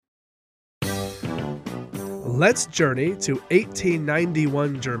Let's journey to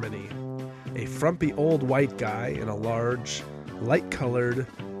 1891 Germany. A frumpy old white guy in a large, light-colored,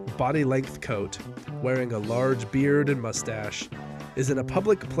 body-length coat, wearing a large beard and mustache, is in a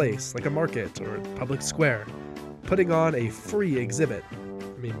public place like a market or a public square, putting on a free exhibit.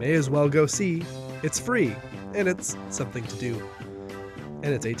 We may as well go see. It's free, and it's something to do.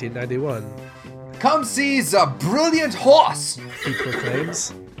 And it's 1891. Come see the brilliant horse! He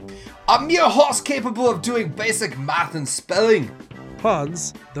proclaims. A mere horse capable of doing basic math and spelling.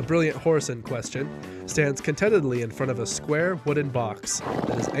 Hans, the brilliant horse in question, stands contentedly in front of a square wooden box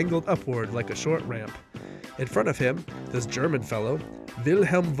that is angled upward like a short ramp. In front of him, this German fellow,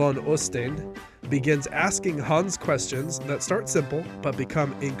 Wilhelm von Osten, begins asking Hans questions that start simple but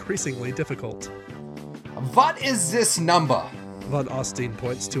become increasingly difficult. What is this number? Von Osten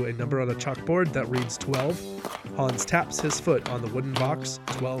points to a number on a chalkboard that reads 12. Hans taps his foot on the wooden box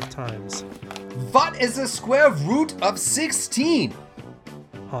 12 times. What is the square root of 16?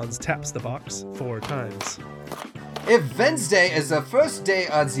 Hans taps the box 4 times. If Wednesday is the first day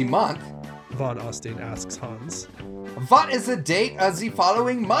of the month, Von Osten asks Hans. What is the date of the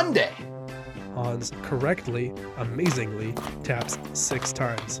following Monday? Hans correctly, amazingly, taps 6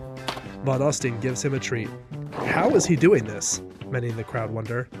 times. Von Osten gives him a treat. How is he doing this? Many in the crowd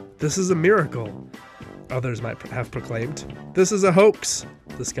wonder. This is a miracle. Others might have proclaimed. This is a hoax,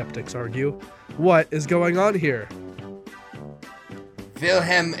 the skeptics argue. What is going on here?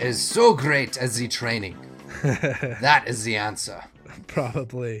 Wilhelm is so great at the training. That is the answer.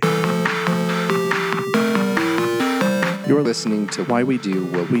 Probably. You're listening to Why We Do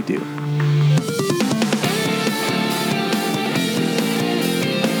What We Do.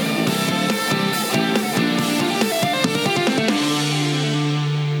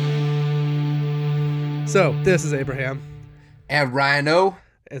 So, this is Abraham. And Rhino.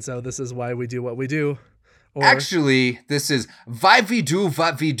 And so this is Why We Do What We Do. Or... Actually, this is Why We Do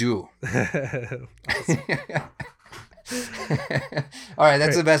What We Do. All right,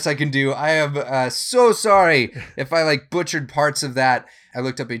 that's the best I can do. I am so sorry if I butchered parts of that. I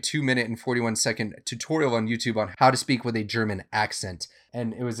looked up a 2-minute and 41-second tutorial on YouTube on how to speak with a German accent,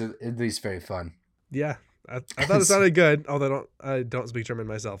 and it was at least very fun. Yeah, I thought it sounded good, although I don't speak German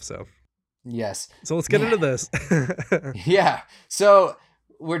myself, so. Yes. So let's get into this. Yeah. So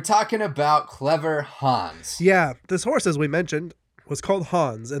we're talking about Clever Hans. Yeah. This horse, as we mentioned, was called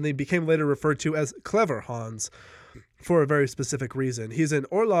Hans, and they became later referred to as Clever Hans for a very specific reason. He's an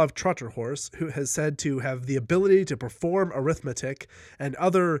Orlov trotter horse who is said to have the ability to perform arithmetic and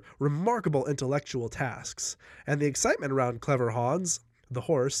other remarkable intellectual tasks. And the excitement around Clever Hans, the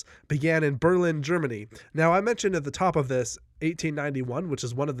horse, began in Berlin, Germany. Now, I mentioned at the top of this 1891, which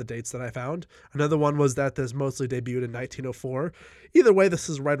is one of the dates that I found. Another one was that this mostly debuted in 1904. Either way, this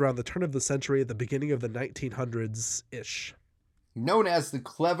is right around the turn of the century, at the beginning of the 1900s-ish. Known as the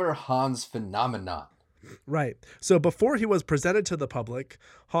Clever Hans phenomenon. Right. So before he was presented to the public,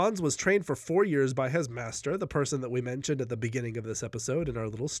 Hans was trained for 4 years by his master, the person that we mentioned at the beginning of this episode in our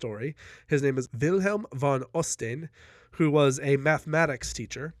little story. His name is Wilhelm von Osten, who was a mathematics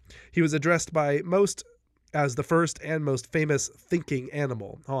teacher. He was addressed by most as the first and most famous thinking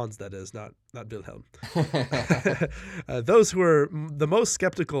animal. Hans, that is, not Wilhelm. Those who were the most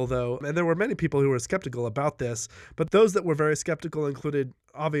skeptical, though, and there were many people who were skeptical about this, but those that were very skeptical included,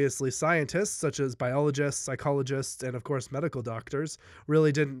 obviously, scientists, such as biologists, psychologists, and, of course, medical doctors,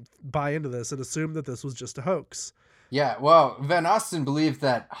 really didn't buy into this and assumed that this was just a hoax. Yeah, well, Van Osten believed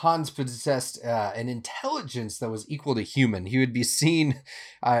that Hans possessed an intelligence that was equal to human. He would be seen,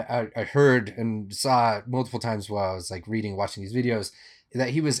 I heard and saw multiple times while I was watching these videos,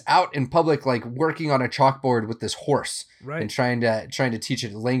 that he was out in public, working on a chalkboard with this horse, right, and trying to teach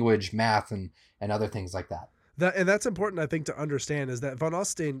it language, math, and other things like that. And that's important, I think, to understand, is that Van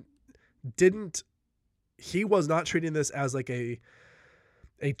Osten he was not treating this as a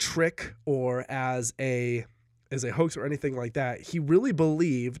trick or as a hoax or anything like that. He really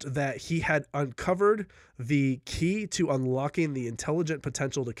believed that he had uncovered the key to unlocking the intelligent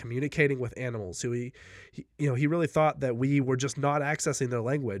potential to communicating with animals. So he really thought that we were just not accessing their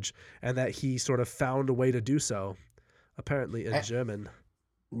language, and that he sort of found a way to do so, apparently in German.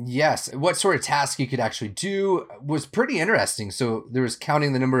 Yes. What sort of task he could actually do was pretty interesting. So there was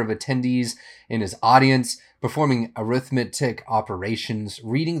counting the number of attendees in his audience, performing arithmetic operations,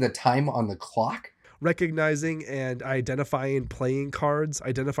 reading the time on the clock, recognizing and identifying playing cards,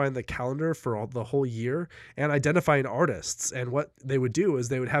 identifying the calendar for the whole year, and identifying artists. And what they would do is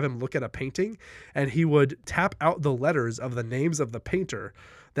they would have him look at a painting, and he would tap out the letters of the names of the painter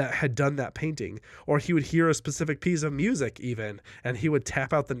that had done that painting, or he would hear a specific piece of music even, and he would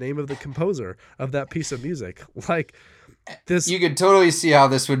tap out the name of the composer of that piece of music. Like this, you could totally see how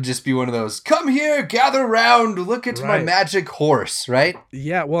this would just be one of those, come here, gather round, look at my Right. magic horse, right?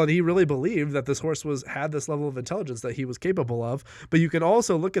 yeah, well, and he really believed that this horse had this level of intelligence that he was capable of. But you can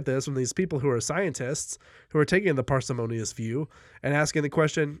also look at this from these people who are scientists, who are taking the parsimonious view and asking the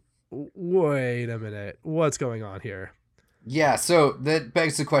question, wait a minute, what's going on here? Yeah, so that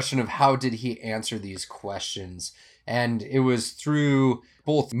begs the question of how did he answer these questions? And it was through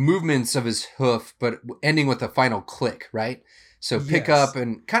both movements of his hoof, but ending with a final click, right? So pick Yes. up,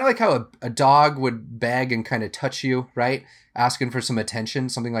 and kind of like how a dog would beg and kind of touch you, right? Asking for some attention,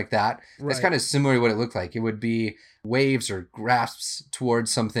 something like that. That's Right. kind of similar to what it looked like. It would be waves or grasps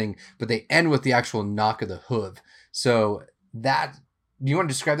towards something, but they end with the actual knock of the hoof. So that, do you want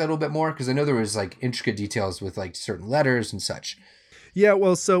to describe that a little bit more? Because I know there was like intricate details with like certain letters and such. Yeah,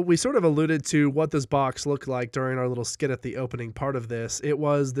 well, so we sort of alluded to what this box looked like during our little skit at the opening part of this. It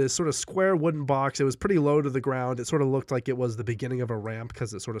was this sort of square wooden box. It was pretty low to the ground. It sort of looked like it was the beginning of a ramp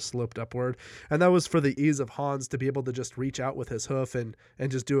because it sort of sloped upward. And that was for the ease of Hans to be able to just reach out with his hoof and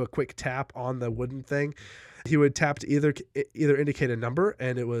just do a quick tap on the wooden thing. He would tap to either indicate a number,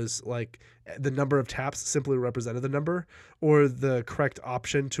 and it was like the number of taps simply represented the number, or the correct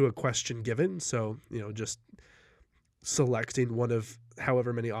option to a question given. So, just selecting one of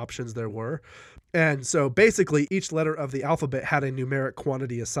however many options there were. And so basically each letter of the alphabet had a numeric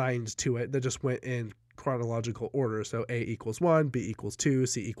quantity assigned to it that just went in chronological order. So A equals 1, B equals 2,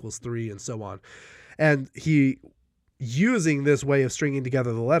 C equals 3, and so on. And he, using this way of stringing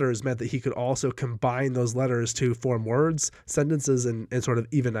together the letters, meant that he could also combine those letters to form words, sentences, and sort of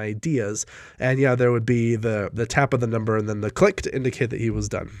even ideas. And yeah, there would be the tap of the number and then the click to indicate that he was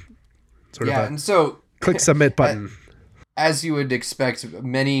done. Sort of a And so click submit button. as you would expect,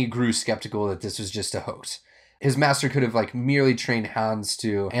 many grew skeptical that this was just a hoax. His master could have like merely trained Hans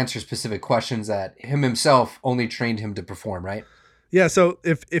to answer specific questions that him himself only trained him to perform, right? Yeah, so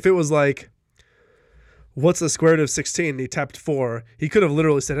if it was like, what's the square root of 16? And he tapped 4. He could have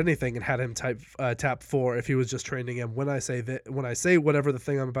literally said anything and had him tap 4 if he was just training him. When I say whatever the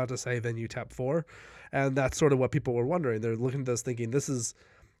thing I'm about to say, then you tap 4. And that's sort of what people were wondering. They're looking at this thinking,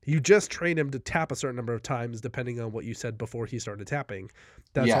 you just trained him to tap a certain number of times depending on what you said before he started tapping.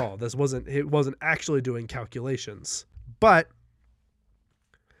 That's all. It wasn't actually doing calculations. But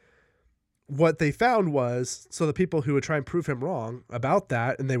what they found was, so the people who would try and prove him wrong about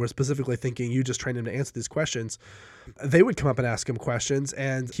that, and they were specifically thinking you just trained him to answer these questions, they would come up and ask him questions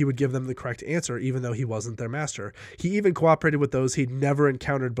and he would give them the correct answer even though he wasn't their master. He even cooperated with those he'd never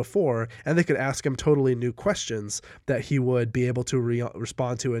encountered before, and they could ask him totally new questions that he would be able to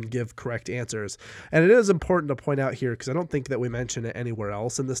respond to and give correct answers. And it is important to point out here, because I don't think that we mention it anywhere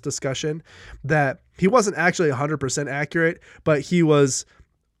else in this discussion, that he wasn't actually 100% accurate, but he was,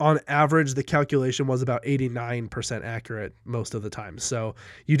 on average, the calculation was about 89% accurate most of the time. So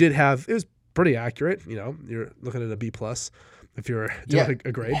you did have, it was pretty accurate. You're looking at a B+ if you're doing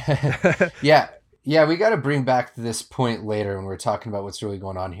a grade. Yeah, we got to bring back this point later when we're talking about what's really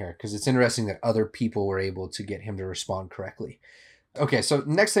going on here, because it's interesting that other people were able to get him to respond correctly. Okay, so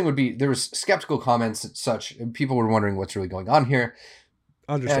next thing would be, there was skeptical comments and such, and people were wondering what's really going on here.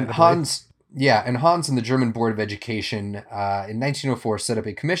 Understandably. And Hans and the German Board of Education in 1904 set up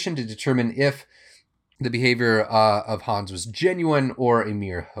a commission to determine if the behavior of Hans was genuine or a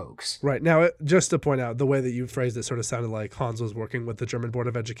mere hoax. Right. Now, just to point out, the way that you phrased it sort of sounded like Hans was working with the German Board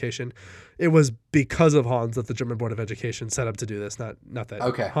of Education. It was because of Hans that the German Board of Education set up to do this, not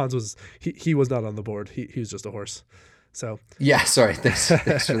that Hans was, he was not on the board. He was just a horse. So yeah, sorry.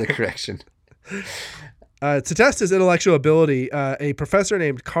 Thanks for the correction. To test his intellectual ability, a professor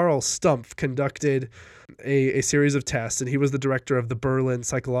named Karl Stumpf conducted a series of tests, and he was the director of the Berlin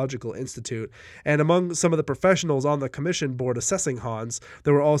Psychological Institute. And among some of the professionals on the commission board assessing Hans,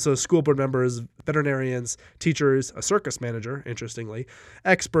 there were also school board members, veterinarians, teachers, a circus manager, interestingly,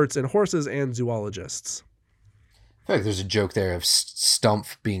 experts in horses, and zoologists. I feel like there's a joke there of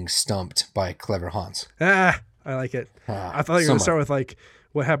Stumpf being stumped by clever Hans. I like it. I thought you were going to start with like,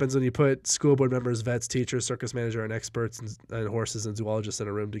 what happens when you put school board members, vets, teachers, circus manager, and experts and horses and zoologists in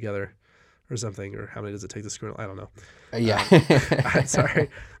a room together or something, or how many does it take to screw? I don't know. Sorry.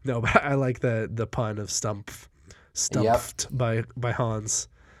 No, but I like the pun of stumped by Hans.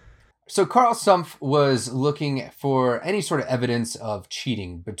 So Karl Stumpf was looking for any sort of evidence of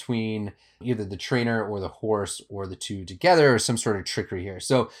cheating between either the trainer or the horse or the two together, or some sort of trickery here.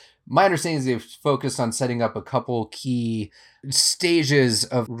 So my understanding is they've focused on setting up a couple key stages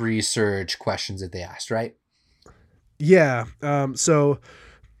of research questions that they asked, right? Yeah. So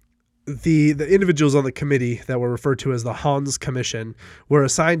the individuals on the committee that were referred to as the Hans Commission were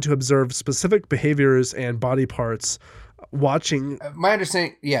assigned to observe specific behaviors and body parts, watching. My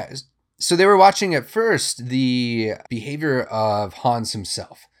understanding, yeah. So they were watching at first the behavior of Hans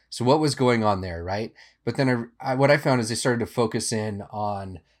himself. So what was going on there, right? But then what I found is they started to focus in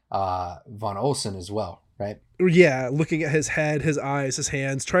on von Olsen as well, right? Yeah, looking at his head, his eyes, his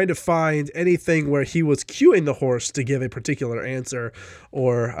hands, trying to find anything where he was cueing the horse to give a particular answer,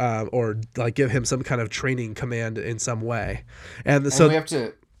 or like give him some kind of training command in some way. And so we have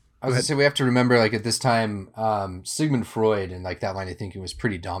to. I was gonna say we have to remember, like at this time, Sigmund Freud and like that line of thinking was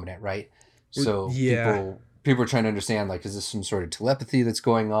pretty dominant, right? So yeah. people are trying to understand, like, is this some sort of telepathy that's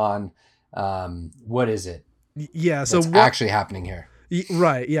going on? What is it? Yeah. So what's actually happening here?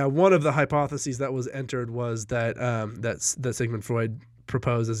 Right. Yeah. One of the hypotheses that was entered was that that Sigmund Freud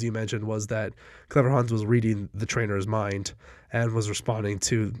proposed, as you mentioned, was that Clever Hans was reading the trainer's mind and was responding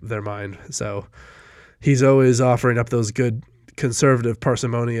to their mind. So he's always offering up those good conservative,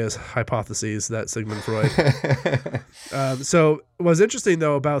 parsimonious hypotheses, that Sigmund Freud. So what's interesting,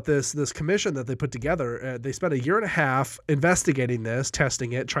 though, about this commission that they put together, they spent 1.5 years investigating this,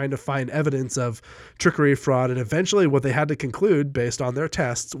 testing it, trying to find evidence of trickery, fraud, and eventually what they had to conclude based on their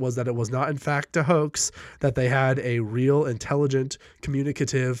tests was that it was not, in fact, a hoax, that they had a real, intelligent,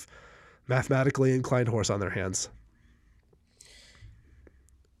 communicative, mathematically inclined horse on their hands.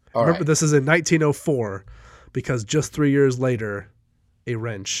 Remember, this is in 1904. Because just 3 years later, a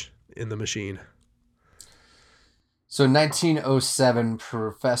wrench in the machine. So 1907,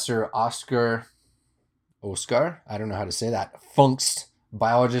 Professor Oscar, I don't know how to say that, Funkst,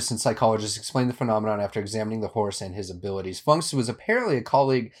 biologist and psychologist, explained the phenomenon after examining the horse and his abilities. Funkst was apparently a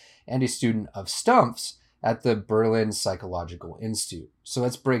colleague and a student of Stumpf's at the Berlin Psychological Institute. So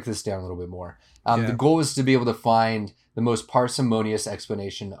let's break this down a little bit more. The goal is to be able to find the most parsimonious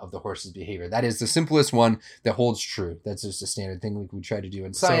explanation of the horse's behavior. That is the simplest one that holds true. That's just a standard thing we try to do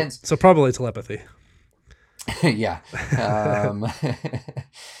in science. So probably telepathy. Yeah. I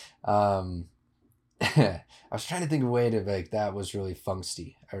was trying to think of a way to, like, that was really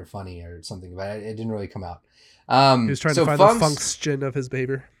funksty or funny or something, but it didn't really come out. He was trying to find the function of his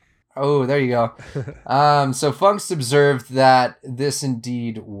behavior. Oh, there you go. So Funkst observed that this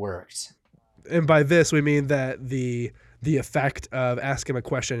indeed worked. And by this, we mean that the effect of ask him a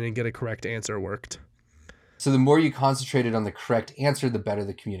question and get a correct answer worked. So the more you concentrated on the correct answer, the better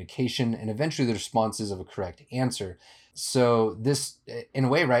the communication and eventually the responses of a correct answer. So this, in a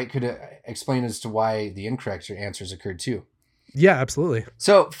way, right, could explain as to why the incorrect answers occurred too. Yeah, absolutely.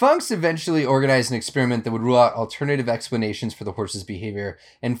 So Funkst eventually organized an experiment that would rule out alternative explanations for the horse's behavior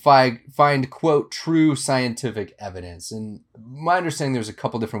and find, quote, true scientific evidence. And my understanding, there's a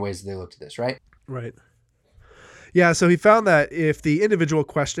couple different ways that they looked at this, right? Right. Yeah, so he found that if the individual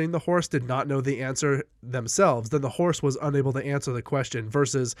questioning the horse did not know the answer themselves, then the horse was unable to answer the question,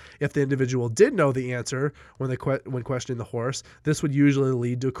 versus if the individual did know the answer when questioning the horse, this would usually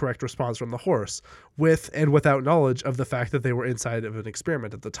lead to a correct response from the horse, with and without knowledge of the fact that they were inside of an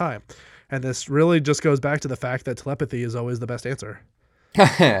experiment at the time. And this really just goes back to the fact that telepathy is always the best answer.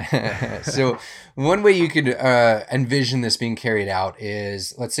 So one way you could envision this being carried out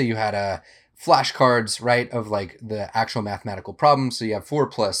is, let's say you had flashcards, right, of like the actual mathematical problem. So you have 4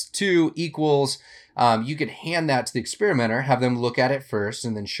 + 2 equals. You could hand that to the experimenter, have them look at it first,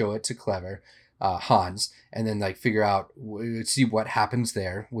 and then show it to Clever Hans, and then like figure out, see what happens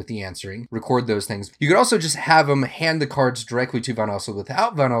there with the answering, record those things. You could also just have them hand the cards directly to Von Olsen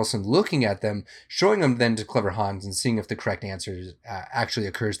without Von Olsen looking at them, showing them then to Clever Hans and seeing if the correct answer actually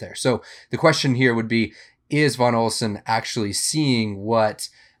occurs there. So the question here would be, is Von Olsen actually seeing what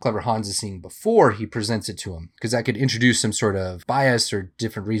Clever Hans is seeing before he presents it to him? Because that could introduce some sort of bias or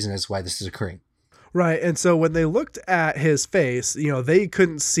different reason as to why this is occurring. Right. And so when they looked at his face, they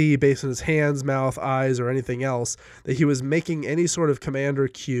couldn't see, based on his hands, mouth, eyes, or anything else, that he was making any sort of command or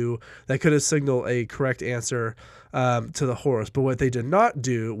cue that could have signaled a correct answer to the horse. But what they did not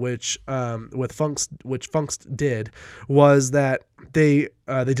do, which Funkst did, was that they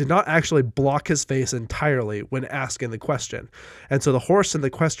did not actually block his face entirely when asking the question. And so the horse and the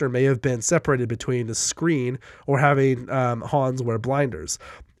questioner may have been separated between a screen or having Hans wear blinders.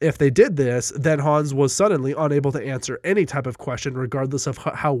 If they did this, then Hans was suddenly unable to answer any type of question, regardless of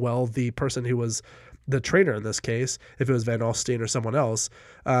how well the person who was the trainer in this case, if it was Van Alstyne or someone else,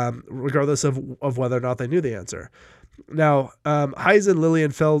 regardless of whether or not they knew the answer. Now, Heisen,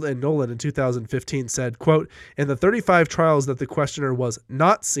 Lilienfeld, and Nolan in 2015 said, quote, in the 35 trials that the questioner was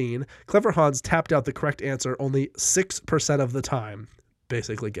not seen, Clever Hans tapped out the correct answer only 6% of the time.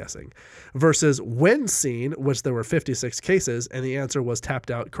 basically guessing, versus when seen, which there were 56 cases, and the answer was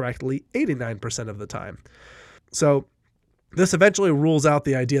tapped out correctly 89% of the time. So this eventually rules out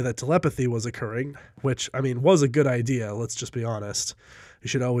the idea that telepathy was occurring, which, I mean, was a good idea. Let's just be honest. You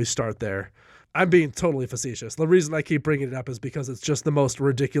should always start there. I'm being totally facetious. The reason I keep bringing it up is because it's just the most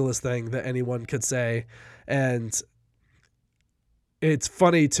ridiculous thing that anyone could say. And it's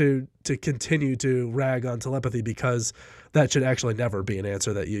funny to continue to rag on telepathy because that should actually never be an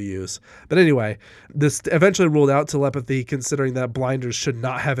answer that you use. But anyway, this eventually ruled out telepathy, considering that blinders should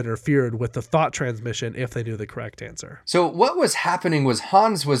not have interfered with the thought transmission if they knew the correct answer. So what was happening was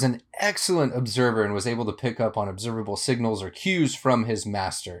Hans was an excellent observer and was able to pick up on observable signals or cues from his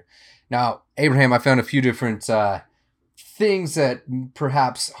master. Now, Abraham, I found a few different things that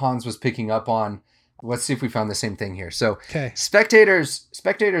perhaps Hans was picking up on. Let's see if we found the same thing here. So Okay. spectators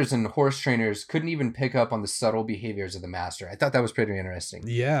and horse trainers couldn't even pick up on the subtle behaviors of the master. I thought that was pretty interesting.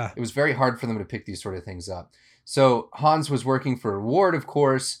 Yeah. It was very hard for them to pick these sort of things up. So Hans was working for a reward, of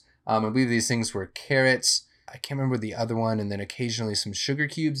course. I believe these things were carrots. I can't remember the other one. And then occasionally some sugar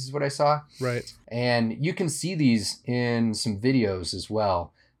cubes is what I saw. Right. And you can see these in some videos as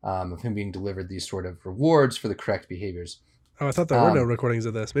well of him being delivered these sort of rewards for the correct behaviors. Oh, I thought there were no recordings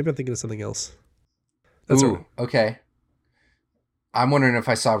of this. Maybe I'm thinking of something else. Okay. I'm wondering if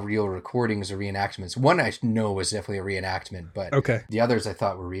I saw real recordings or reenactments. One I know was definitely a reenactment, but Okay. the others I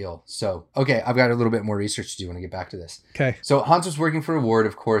thought were real. So, okay, I've got a little bit more research to do when I get back to this. Okay. So Hans was working for a ward,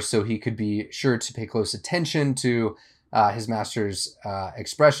 of course, so he could be sure to pay close attention to his master's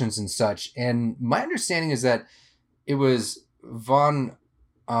expressions and such. And my understanding is that it was von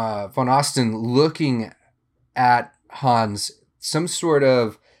Osten looking at Hans, some sort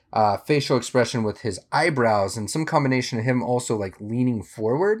of facial expression with his eyebrows and some combination of him also like leaning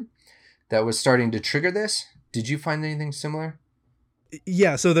forward that was starting to trigger this. Did you find anything similar?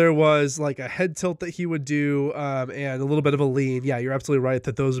 Yeah, so there was like a head tilt that he would do and a little bit of a lean. Yeah, you're absolutely right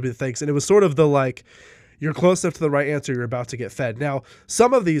that those would be the things. And it was sort of the like, you're close enough to the right answer, you're about to get fed. Now,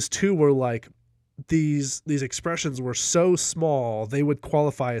 some of these too were like, these expressions were so small, they would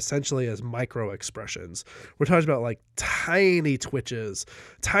qualify essentially as micro expressions. We're talking about like tiny twitches,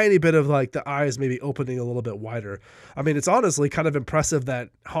 tiny bit of like the eyes maybe opening a little bit wider. I mean, it's honestly kind of impressive that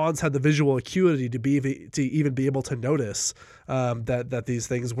Hans had the visual acuity to even be able to notice that these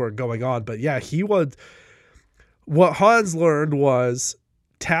things were going on. But yeah, what Hans learned was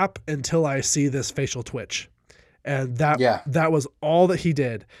tap until I see this facial twitch. And that was all that he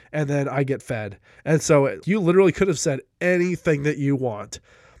did. And then I get fed. And so you literally could have said anything that you want.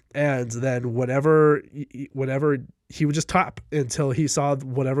 And then whenever he would just tap until he saw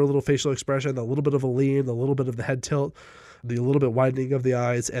whatever little facial expression, a little bit of a lean, a little bit of the head tilt, the little bit widening of the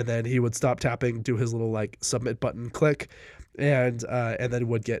eyes. And then he would stop tapping, do his little like submit button click, and then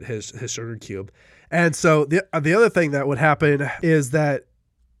would get his sugar cube. And so the other thing that would happen is that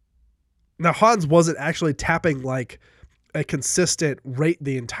now, Hans wasn't actually tapping like a consistent rate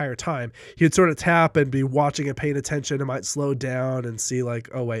the entire time. He'd sort of tap and be watching and paying attention and might slow down and see like,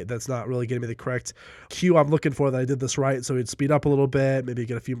 oh, wait, that's not really getting me the correct cue I'm looking for, that I did this right. So he'd speed up a little bit, maybe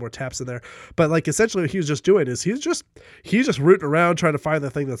get a few more taps in there. But like essentially what he was just doing is he's just rooting around trying to find the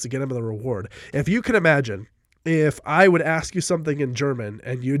thing that's to get him the reward. If you can imagine, if I would ask you something in German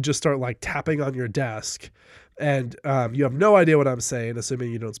and you'd just start like tapping on your desk, and you have no idea what I'm saying,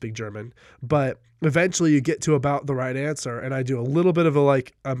 assuming you don't speak German, but eventually you get to about the right answer, and I do a little bit of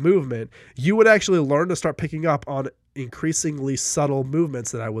a movement, you would actually learn to start picking up on increasingly subtle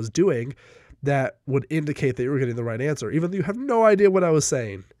movements that I was doing that would indicate that you were getting the right answer, even though you have no idea what I was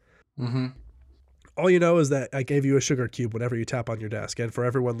saying. Mm-hmm. All you know is that I gave you a sugar cube whenever you tap on your desk. And for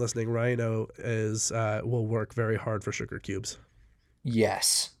everyone listening, Rhino will work very hard for sugar cubes.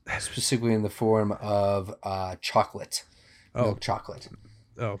 Yes, specifically in the form of chocolate. Milk chocolate.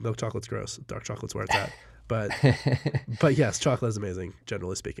 Oh, milk chocolate's gross. Dark chocolate's where it's at. But yes, chocolate is amazing,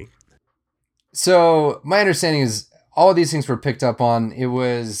 generally speaking. So my understanding is all of these things were picked up on. It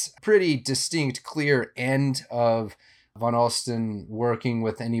was pretty distinct, clear end of von Osten working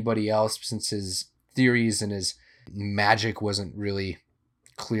with anybody else, since his theories and his magic wasn't really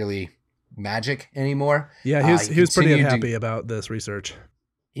clearly magic anymore. Yeah, he was pretty unhappy about this research.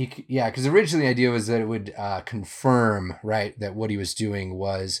 Because originally the idea was that it would confirm, right, that what he was doing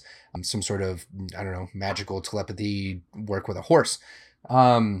was some sort of, I don't know, magical telepathy work with a horse.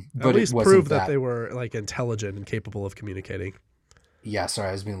 But at least prove that they were like intelligent and capable of communicating. Yeah, sorry,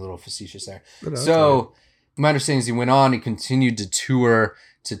 I was being a little facetious there. No, so my understanding is he went on, he continued to tour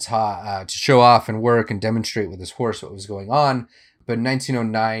to show off and work and demonstrate with his horse what was going on. But in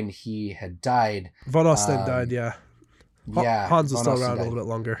 1909, he had died. Von Osten died, yeah. Yeah, Hans was Von still Osten around a died. little bit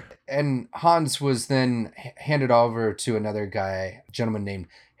longer. And Hans was then handed over to another guy, a gentleman named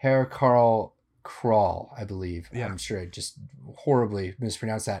Herr Karl Kral, I believe. Yeah. I'm sure I just horribly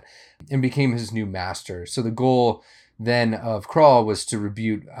mispronounced that, and became his new master. So the goal then of Kral was to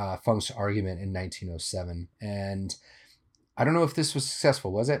rebut Funk's argument in 1907. And I don't know if this was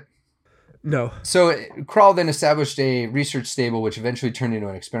successful, was it? No. So Kral then established a research stable, which eventually turned into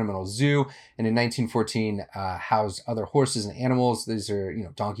an experimental zoo, and in 1914 housed other horses and animals. These are,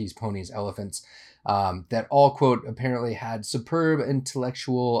 donkeys, ponies, elephants, that all, quote, apparently had superb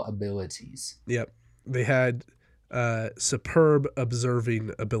intellectual abilities. Yep. They had superb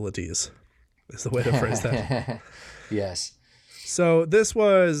observing abilities, is the way to phrase that. Yes. So this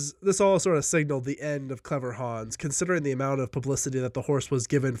all sort of signaled the end of Clever Hans, considering the amount of publicity that the horse was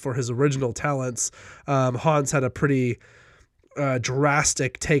given for his original talents. Hans had a pretty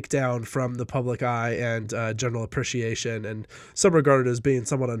drastic takedown from the public eye and general appreciation, and some regarded as being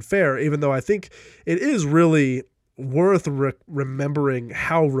somewhat unfair, even though I think it is really worth remembering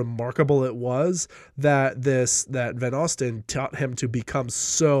how remarkable it was that Van Osten taught him to become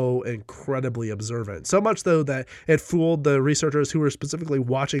so incredibly observant. So much though that it fooled the researchers who were specifically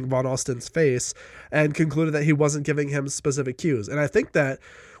watching Van Osten's face and concluded that he wasn't giving him specific cues. And I think that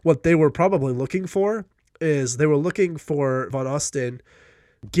what they were probably looking for is they were looking for Van Osten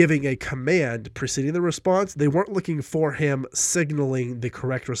giving a command preceding the response. They weren't looking for him signaling the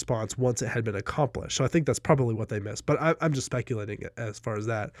correct response once it had been accomplished. So I think that's probably what they missed. But I'm just speculating as far as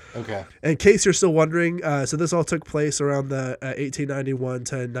that. Okay. In case you're still wondering, so this all took place around the 1891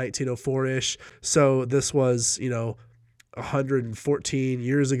 to 1904-ish. So this was, 114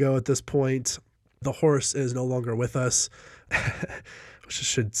 years ago at this point. The horse is no longer with us. Which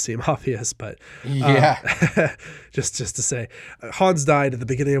should seem obvious, but yeah, just to say, Hans died at the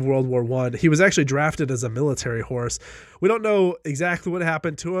beginning of World War I. He was actually drafted as a military horse. We don't know exactly what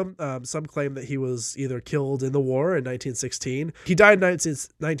happened to him. Some claim that he was either killed in the war in 1916. He died in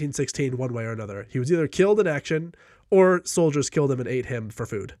 1916 one way or another. He was either killed in action or soldiers killed him and ate him for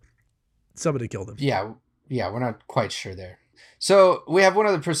food. Somebody killed him. Yeah, we're not quite sure there. So we have one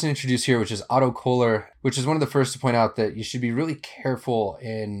other person introduced here, which is Otto Kohler, which is one of the first to point out that you should be really careful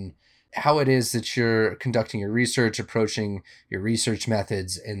in how it is that you're conducting your research, approaching your research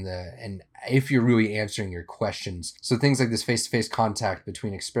methods, and if you're really answering your questions. So things like this face-to-face contact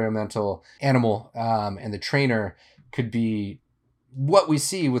between experimental animal and the trainer could be what we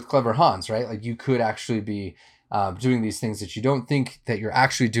see with Clever Hans, right? Like you could actually be doing these things that you don't think that you're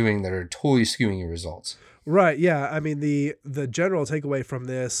actually doing that are totally skewing your results. Right. Yeah. I mean, the general takeaway from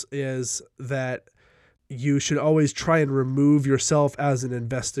this is that you should always try and remove yourself as an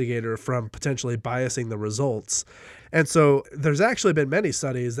investigator from potentially biasing the results. And so there's actually been many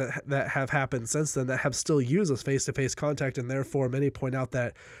studies that have happened since then that have still used this face-to-face contact, and therefore many point out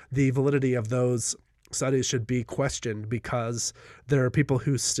that the validity of those studies should be questioned because there are people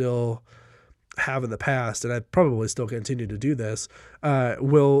who still have in the past, and I probably still continue to do this,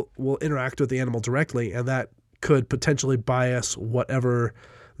 will interact with the animal directly, and that could potentially bias whatever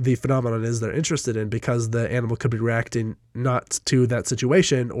the phenomenon is they're interested in, because the animal could be reacting not to that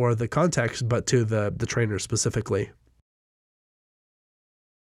situation or the context, but to the trainer specifically.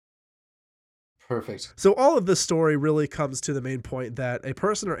 Perfect. So all of this story really comes to the main point that a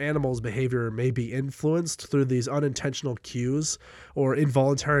person or animal's behavior may be influenced through these unintentional cues or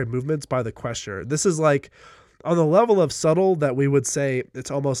involuntary movements by the questioner. This is like on the level of subtle that we would say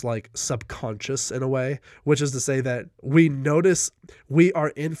it's almost like subconscious in a way, which is to say that we notice we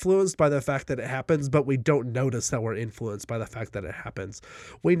are influenced by the fact that it happens, but we don't notice that we're influenced by the fact that it happens.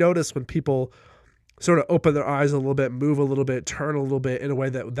 We notice when people sort of open their eyes a little bit, move a little bit, turn a little bit in a way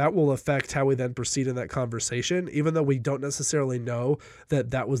that will affect how we then proceed in that conversation, even though we don't necessarily know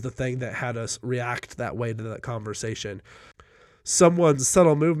that was the thing that had us react that way to that conversation. Someone's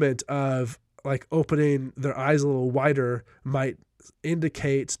subtle movement of like opening their eyes a little wider might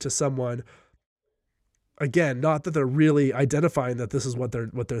indicate to someone, again, not that they're really identifying that this is what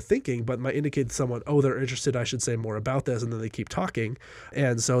they're thinking, but might indicate to someone, oh, they're interested, I should say more about this, and then they keep talking.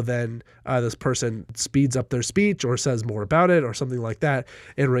 And so then this person speeds up their speech or says more about it or something like that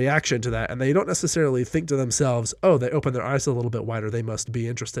in reaction to that. And they don't necessarily think to themselves, oh, they open their eyes a little bit wider, they must be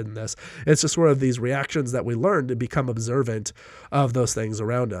interested in this. It's just sort of these reactions that we learn to become observant of those things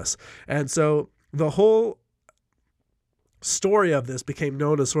around us. And so the whole story of this became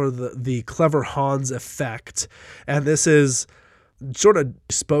known as sort of the Clever Hans effect. And this is sort of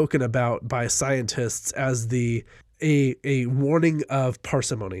spoken about by scientists as a warning of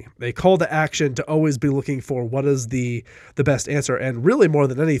parsimony, a call to action to always be looking for what is the best answer. And really more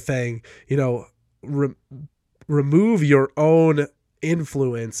than anything, remove your own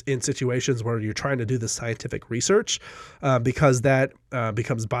influence in situations where you're trying to do the scientific research, because that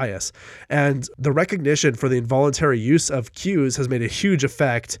becomes bias. And the recognition for the involuntary use of cues has made a huge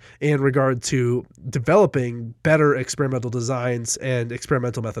effect in regard to developing better experimental designs and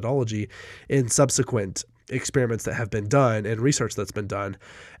experimental methodology in subsequent experiments that have been done and research that's been done.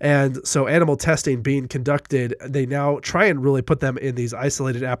 And so animal testing being conducted, they now try and really put them in these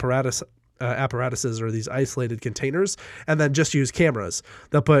isolated apparatuses or these isolated containers, and then just use cameras.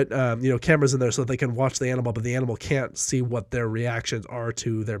 They'll put cameras in there so that they can watch the animal, but the animal can't see what their reactions are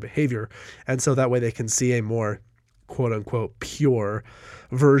to their behavior. And so that way they can see a more quote unquote pure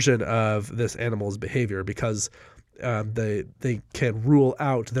version of this animal's behavior, because they can rule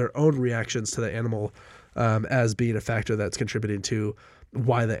out their own reactions to the animal as being a factor that's contributing to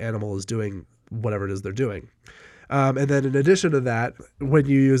why the animal is doing whatever it is they're doing. And then in addition to that, when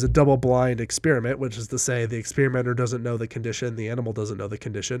you use a double-blind experiment, which is to say the experimenter doesn't know the condition, the animal doesn't know the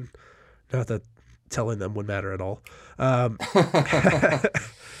condition, not that telling them would matter at all.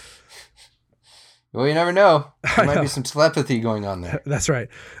 Well, you never know. There might be some telepathy going on there. That's right.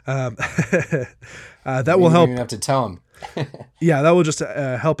 That will help. You don't have to tell them. Yeah, that will just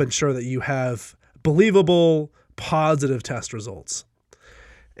help ensure that you have believable, positive test results.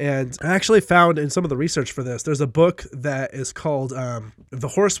 And I actually found in some of the research for this, there's a book that is called The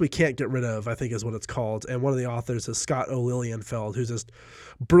Horse We Can't Get Rid Of, I think is what it's called. And one of the authors is Scott O. Lilienfeld, who's this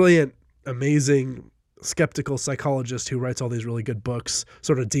brilliant, amazing, skeptical psychologist who writes all these really good books,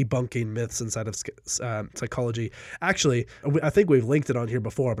 sort of debunking myths inside of psychology. Actually, I think we've linked it on here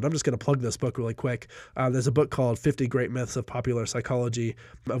before, but I'm just going to plug this book really quick. There's a book called 50 Great Myths of Popular Psychology,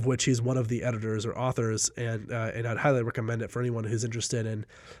 of which he's one of the editors or authors, and I'd highly recommend it for anyone who's interested in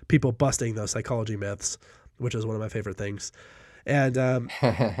people busting those psychology myths, which is one of my favorite things. And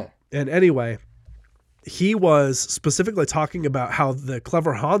anyway, he was specifically talking about how the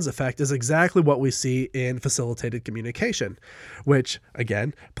Clever Hans effect is exactly what we see in facilitated communication, which,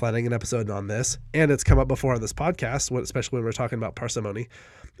 again, planning an episode on this, and it's come up before on this podcast, especially when we're talking about parsimony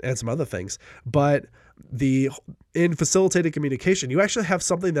and some other things. But in facilitated communication, you actually have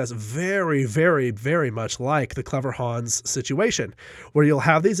something that's very, very, very much like the Clever Hans situation, where you'll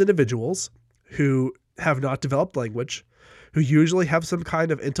have these individuals who have not developed language, who usually have some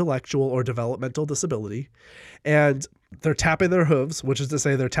kind of intellectual or developmental disability, and they're tapping their hooves, which is to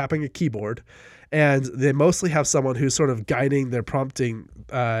say they're tapping a keyboard, and they mostly have someone who's sort of guiding their prompting,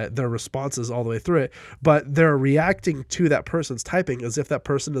 their responses all the way through it, but they're reacting to that person's typing as if that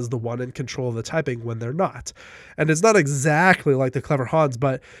person is the one in control of the typing when they're not. And it's not exactly like the Clever Hans,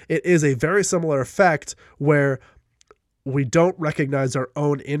 but it is a very similar effect where we don't recognize our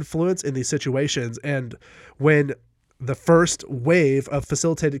own influence in these situations. And when the first wave of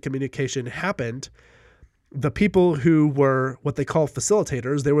facilitated communication happened, the people who were what they call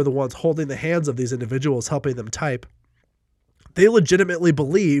facilitators, they were the ones holding the hands of these individuals, helping them type. They legitimately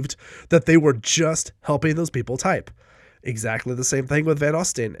believed that they were just helping those people type. Exactly the same thing with Van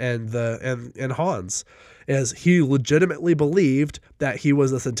Osten and Hans, as he legitimately believed that he was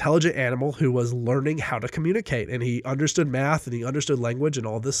this intelligent animal who was learning how to communicate, and he understood math and he understood language and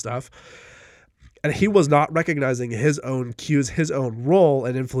all this stuff. And he was not recognizing his own cues, his own role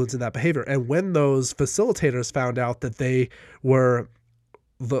and influence in that behavior. And when those facilitators found out that they were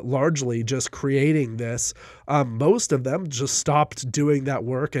largely just creating this, most of them just stopped doing that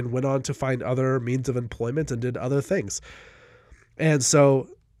work and went on to find other means of employment and did other things. And so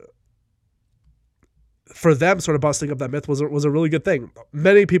for them, sort of busting up that myth was a really good thing.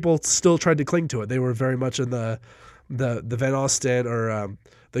 Many people still tried to cling to it. They were very much in the Van Osten or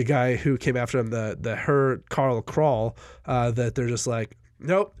the guy who came after him, the Karl Kroll, that they're just like,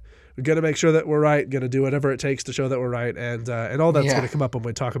 nope, we're going to make sure that we're right, going to do whatever it takes to show that we're right. And all that's going to come up when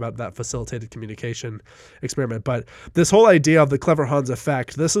we talk about that facilitated communication experiment. But this whole idea of the Clever Hans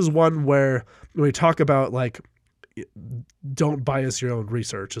effect, this is one where when we talk about like, don't bias your own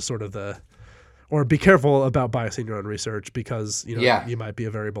research is sort of or be careful about biasing your own research because, you might be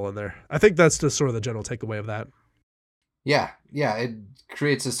a variable in there. I think that's just sort of the general takeaway of that. Yeah. It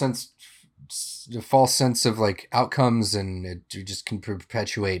creates a false sense of like outcomes, and it just can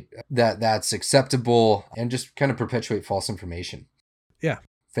perpetuate that's acceptable and just kind of perpetuate false information. Yeah.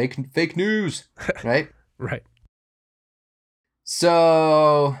 Fake news, right? Right.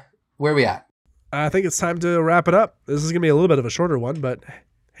 So where are we at? I think it's time to wrap it up. This is going to be a little bit of a shorter one, but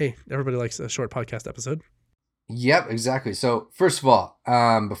hey, everybody likes a short podcast episode. Yep, exactly. So first of all,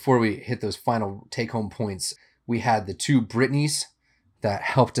 before we hit those final take-home points, we had the two Britneys that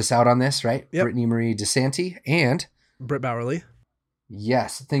helped us out on this, right? Yep. Brittany Marie DeSanti and Britt Bowerly.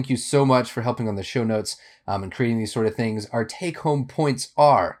 Yes, thank you so much for helping on the show notes and creating these sort of things. Our take-home points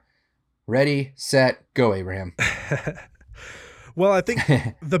are ready, set, go, Abraham. Well, I think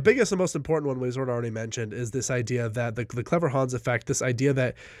the biggest and most important one we sort of already mentioned is this idea that the Clever Hans effect, this idea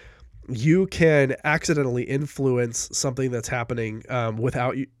that you can accidentally influence something that's happening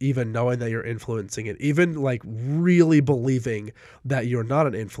without you even knowing that you're influencing it, even like really believing that you're not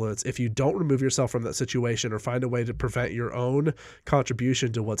an influence. If you don't remove yourself from that situation or find a way to prevent your own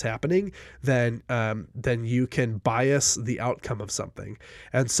contribution to what's happening, then you can bias the outcome of something.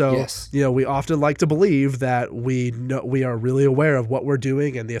 And so, Yes. we often like to believe that we are really aware of what we're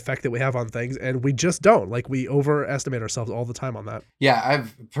doing and the effect that we have on things, and we just don't. Like, we overestimate ourselves all the time on that. Yeah,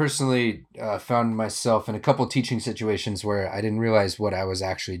 I've personally found myself in a couple teaching situations where I didn't realize what I was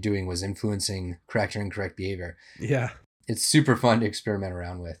actually doing was influencing correct or incorrect behavior. Yeah. It's super fun to experiment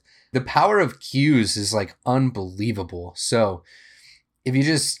around with. The power of cues is like unbelievable. So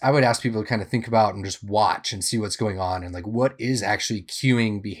I would ask people to kind of think about and just watch and see what's going on and like what is actually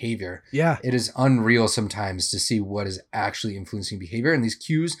cueing behavior. Yeah. It is unreal sometimes to see what is actually influencing behavior. And these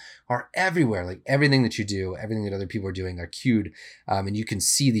cues are everywhere. Like everything that you do, everything that other people are doing are cued. And you can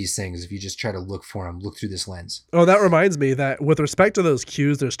see these things if you just try to look for them, look through this lens. Oh, that reminds me that with respect to those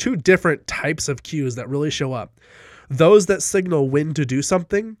cues, there's two different types of cues that really show up. Those that signal when to do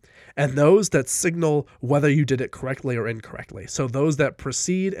something, and those that signal whether you did it correctly or incorrectly. So those that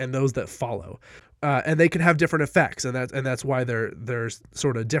precede and those that follow. And they can have different effects, and that's why they're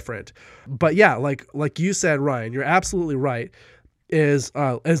sort of different. But yeah, like you said, Ryan, you're absolutely right. Is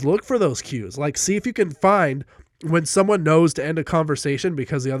look for those cues. Like, see if you can find when someone knows to end a conversation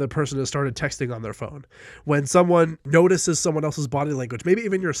because the other person has started texting on their phone. When someone notices someone else's body language, maybe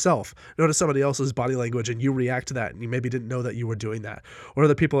even yourself notice somebody else's body language and you react to that and you maybe didn't know that you were doing that. Or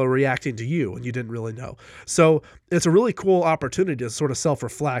other people are reacting to you and you didn't really know. So it's a really cool opportunity to sort of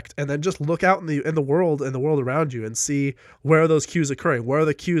self-reflect and then just look out in the world around you and see where are those cues occurring. Where are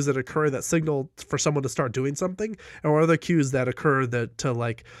the cues that occur that signal for someone to start doing something? And where are the cues that occur that to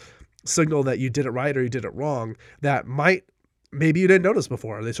like signal that you did it right or you did it wrong that maybe you didn't notice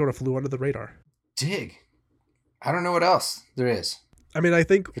before. They sort of flew under the radar. Dig. I don't know what else there is. I mean, I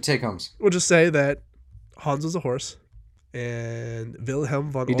think for take homes, we'll just say that Hans was a horse and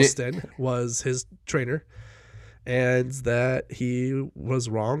Wilhelm von Osten was his trainer, and that he was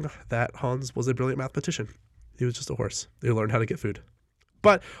wrong that Hans was a brilliant mathematician. He was just a horse who learned how to get food.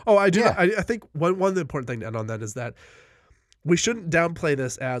 But I think one important thing to end on that is that we shouldn't downplay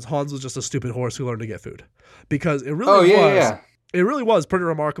this as Hans was just a stupid horse who learned to get food, because it really it really was pretty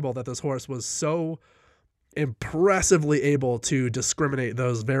remarkable that this horse was so impressively able to discriminate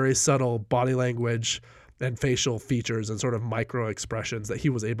those very subtle body language and facial features and sort of micro expressions that he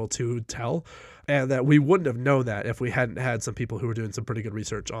was able to tell, and that we wouldn't have known that if we hadn't had some people who were doing some pretty good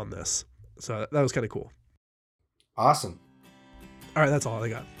research on this. So that was kind of cool. Awesome. All right, that's all I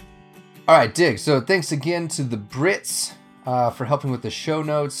got. All right, Dig. So thanks again to the Brits for helping with the show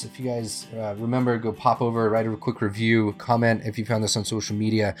notes. If you guys remember, go pop over, write a quick review, comment if you found this on social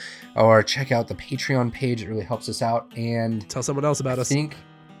media, or check out the Patreon page. It really helps us out. And tell someone else about us.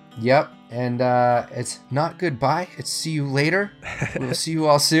 Yep. And it's not goodbye. It's see you later. We'll see you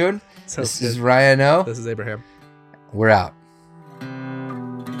all soon. This is Ryan O. This is Abraham. We're out.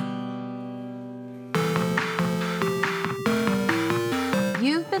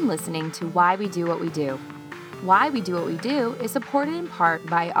 You've been listening to Why We Do What We Do. Why We Do What We Do is supported in part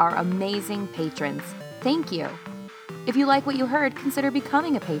by our amazing patrons. Thank you. If you like what you heard, consider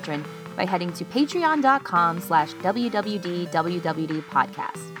becoming a patron by heading to patreon.com/WWDWWD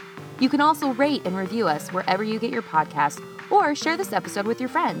podcast. You can also rate and review us wherever you get your podcast, or share this episode with your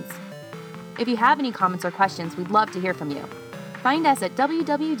friends. If you have any comments or questions, we'd love to hear from you. Find us at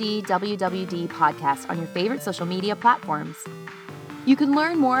WWDWWD podcast on your favorite social media platforms. You can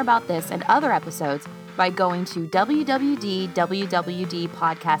learn more about this and other episodes by going to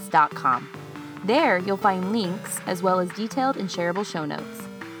www.wwdpodcast.com. There, you'll find links as well as detailed and shareable show notes.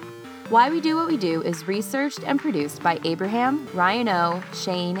 Why We Do What We Do is researched and produced by Abraham, Ryan O.,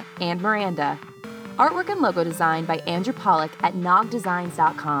 Shane, and Miranda. Artwork and logo design by Andrew Pollock at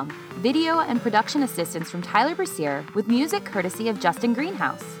nogdesigns.com. Video and production assistance from Tyler Brasier with music courtesy of Justin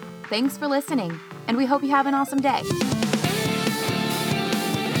Greenhouse. Thanks for listening, and we hope you have an awesome day.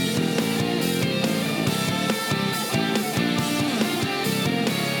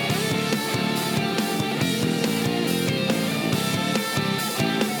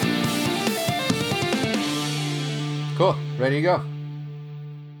 Cool. Ready to go.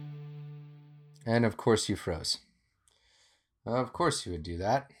 And of course you froze. Of course you would do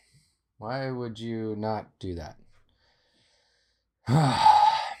that. Why would you not do that? Come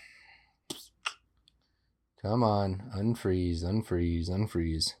on, unfreeze.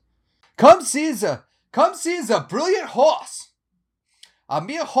 Come see the brilliant horse. A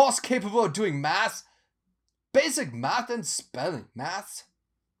mere horse capable of doing basic math and spelling. Maths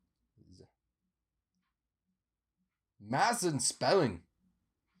and spelling.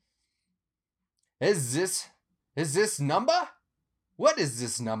 Is this number? What is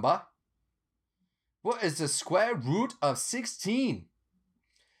this number? What is the square root of 16?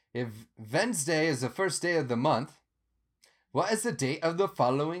 If Wednesday is the first day of the month, what is the date of the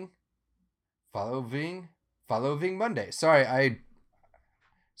following Monday? Sorry,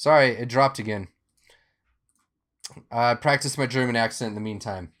 it dropped again. I practiced my German accent in the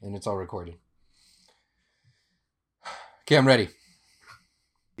meantime, and it's all recorded. Okay, I'm ready.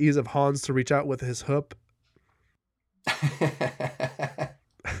 Ease of Hans to reach out with his hoop.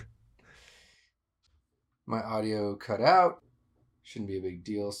 My audio cut out. Shouldn't be a big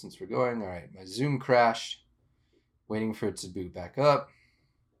deal since we're going. All right, my Zoom crashed. Waiting for it to boot back up.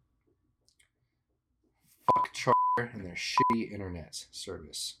 Fuck Charter and their shitty internet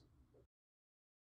service.